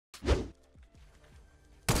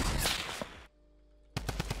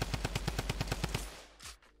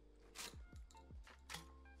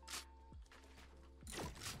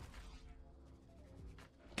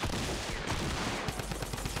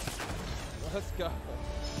Let's go.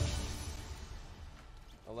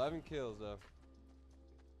 11 kills though.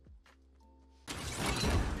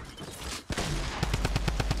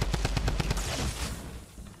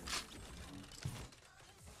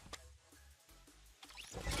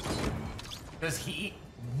 Does he?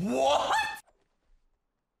 What?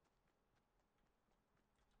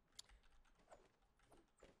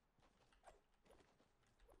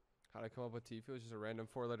 How'd I come up with Tfue? It was just a random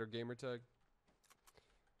 4-letter gamer tag.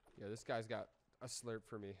 Yeah, this guy's got a slurp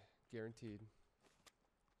for me. Guaranteed.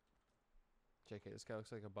 JK, this guy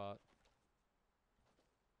looks like a bot.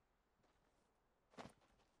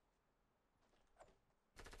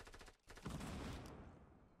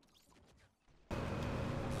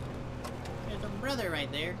 There's a brother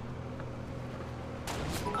right there.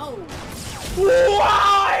 Oh!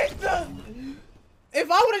 What?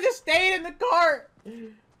 If I would have just stayed in the cart!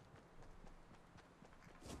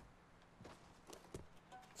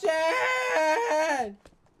 Chad!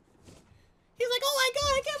 He's like, oh my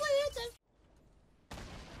god, I can't believe it!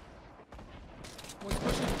 One's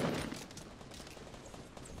pushing.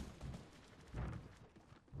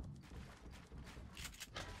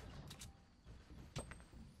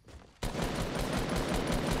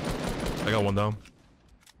 I got one down.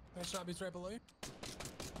 That shot beats right below you.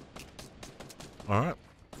 Alright.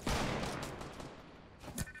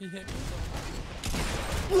 He hit me.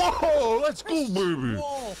 Whoa! Let's go, baby!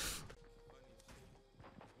 Whoa.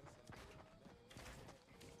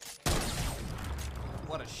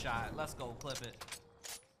 What a shot. Let's go clip it.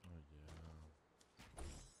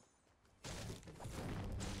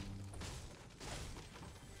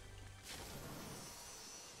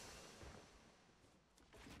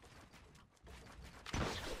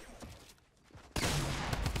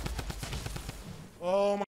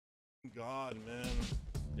 Oh my god, man.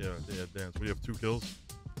 Yeah, dance. We have 2 kills.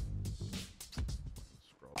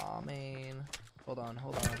 Oh man. Hold on,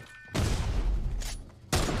 hold on.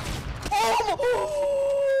 Oh!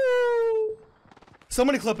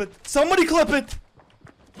 Somebody clip it! Somebody clip it!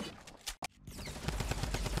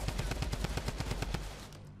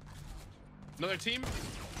 Another team?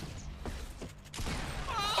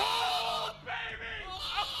 Oh, baby!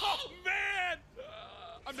 Oh, man!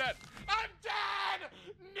 I'm dead! I'm dead!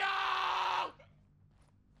 No!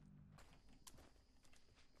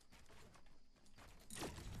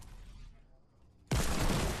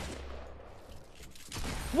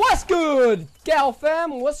 What's good? Gal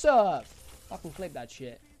fam, what's up? Fucking clip that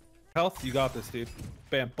shit. Health, you got this, dude.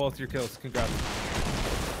 Bam, both your kills. Congrats.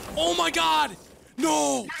 Oh my god!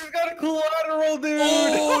 No! You got a collateral, dude!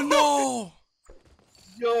 Oh no!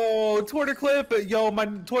 Yo, Twitter clip. Yo, my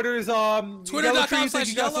Twitter is Twitter.com/yellow. Thank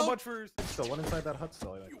you guys so much for. Still one inside that hut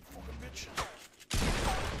still. You fucking bitch.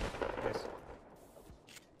 Nice.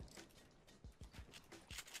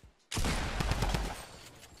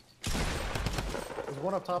 There's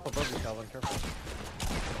one up top above you, Calvin. Careful.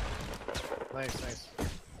 Nice, nice.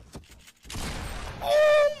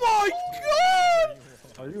 Oh my god!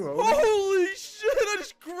 Are you over? Holy shit, I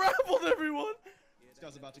just grappled everyone! This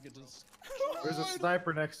guy's about to get this. There's a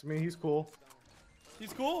sniper next to me. He's cool.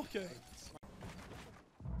 He's cool? Okay.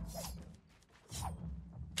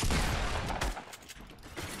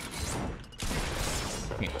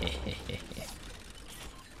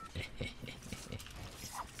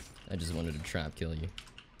 I just wanted to trap kill you.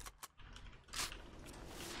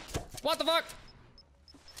 What the fuck?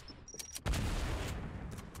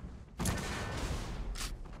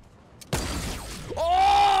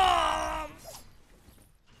 Oh!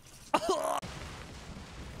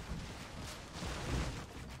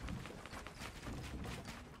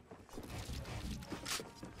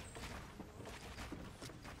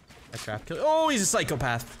 I trap kill. Oh, he's a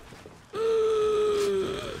psychopath.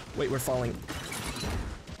 Wait, we're falling.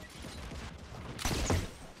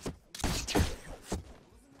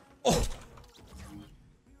 Oh!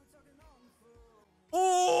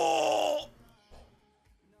 Oh!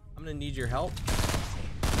 I'm gonna need your help.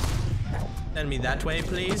 Send me that way,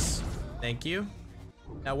 please. Thank you.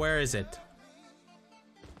 Now, where is it?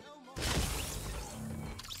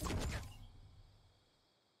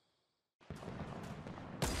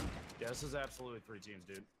 Yeah, this is absolutely 3 teams,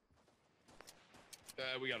 dude.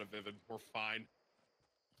 We got a Vivid. We're fine.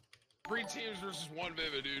 3 teams versus 1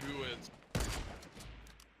 Vivid, dude. Who wins?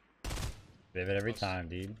 Vivid every time,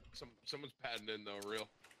 dude. Someone's patting in, though, real.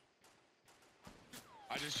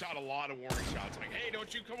 I just shot a lot of warning shots. Like, hey,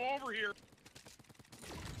 don't you come over here.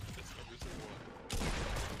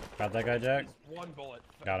 Got that guy, Jack? One bullet.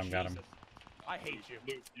 Got him, got him. I hate you.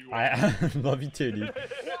 Luke, you I love you too, dude.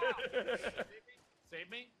 Save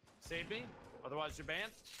me. Save me. Otherwise, you're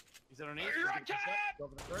banned. He's underneath. You're a cat! Go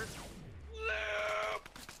for the first.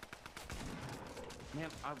 Man,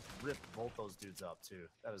 I ripped both those dudes up too.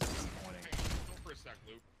 That was disappointing. Go for a sec,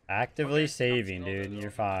 Luke. Actively saving, dude.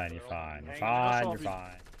 You're fine. You're fine. You're fine. You're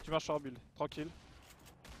fine. Tu marches sur bulle, tranquille.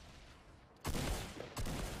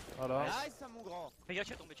 Voilà.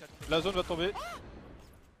 La zone va tomber.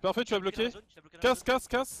 Parfait, tu vas bloquer. Casse, casse,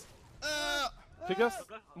 casse. Fais gaffe.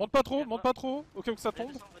 Monte pas trop, monte pas trop. Au cas où ça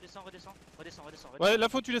tombe. Redescends. Ouais, la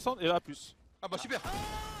faut tu descends et là plus. Ah bah super.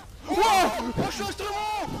 Wow, prochain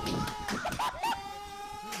instrument.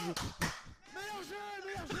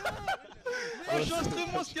 Prochain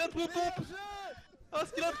instrument, ce qu'il a pris aux pompes. Ah,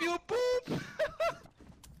 ce qu'il a pris aux pompes.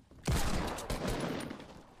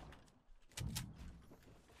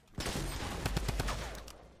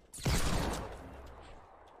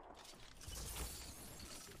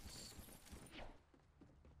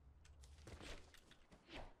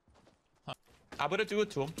 I'm gonna do it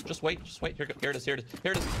to him. Just wait. Here it is. Here it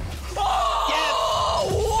is. Oh!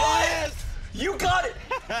 Yes! What? Yes! You got it!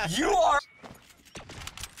 You are.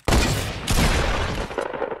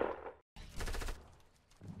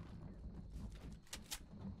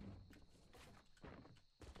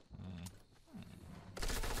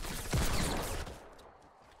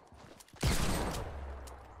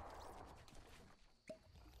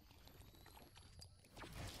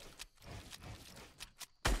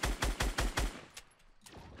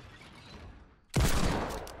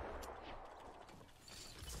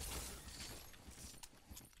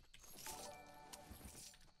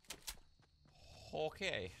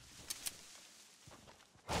 Okay.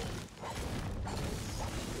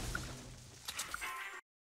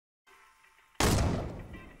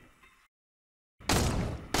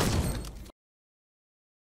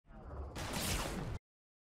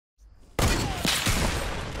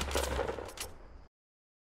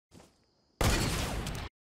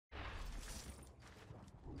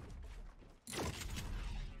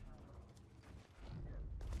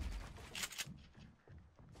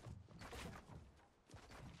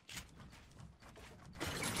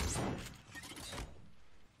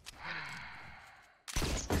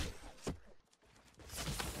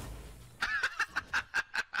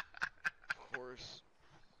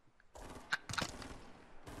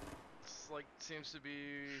 Like seems to be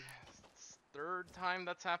third time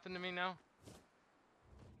that's happened to me now.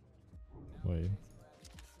 Wait.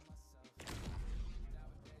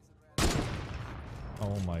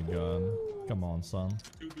 Oh my god. Come on, son.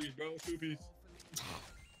 Two-piece, bro. Two-piece.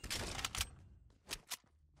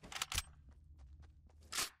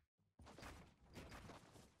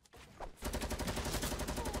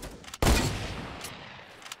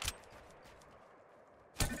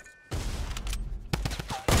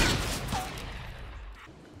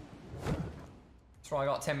 I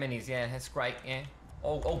got 10 minis, yeah, that's great, yeah.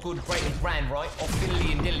 All good, great and grand, right? All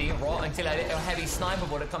fiddly and dilly, right? Until a little heavy sniper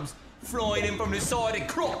bullet comes flying in from the side and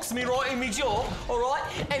clocks me right in my jaw, alright?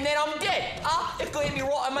 And then I'm dead, huh? It's gonna hit me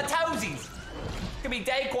right on my toesies. Could be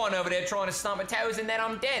Daquan over there trying to stomp my toes and then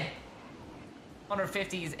I'm dead.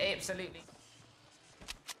 150 is absolutely...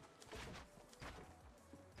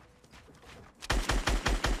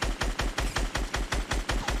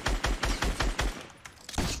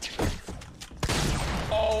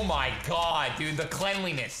 Oh my god, dude, the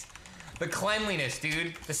cleanliness. The cleanliness,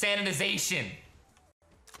 dude. The sanitization.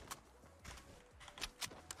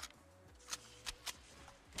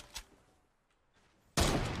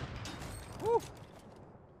 Woo.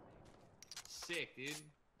 Sick, dude.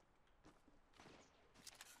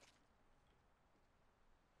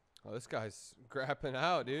 Oh, this guy's grapping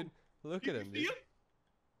out, dude. Look at him, dude.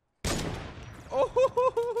 Oh!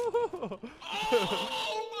 Oh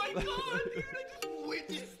my god, dude! I just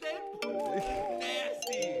witnessed that.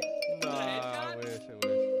 Nasty. Nah, I wish.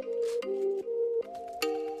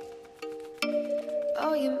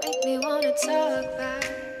 Oh, you make me wanna talk back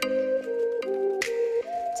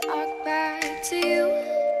to you.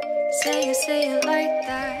 Say it like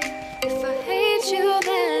that. If I hate you,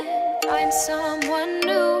 then find someone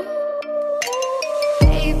new.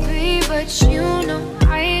 Baby, but you know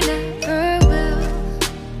I never will.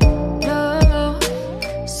 No,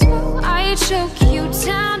 so I choke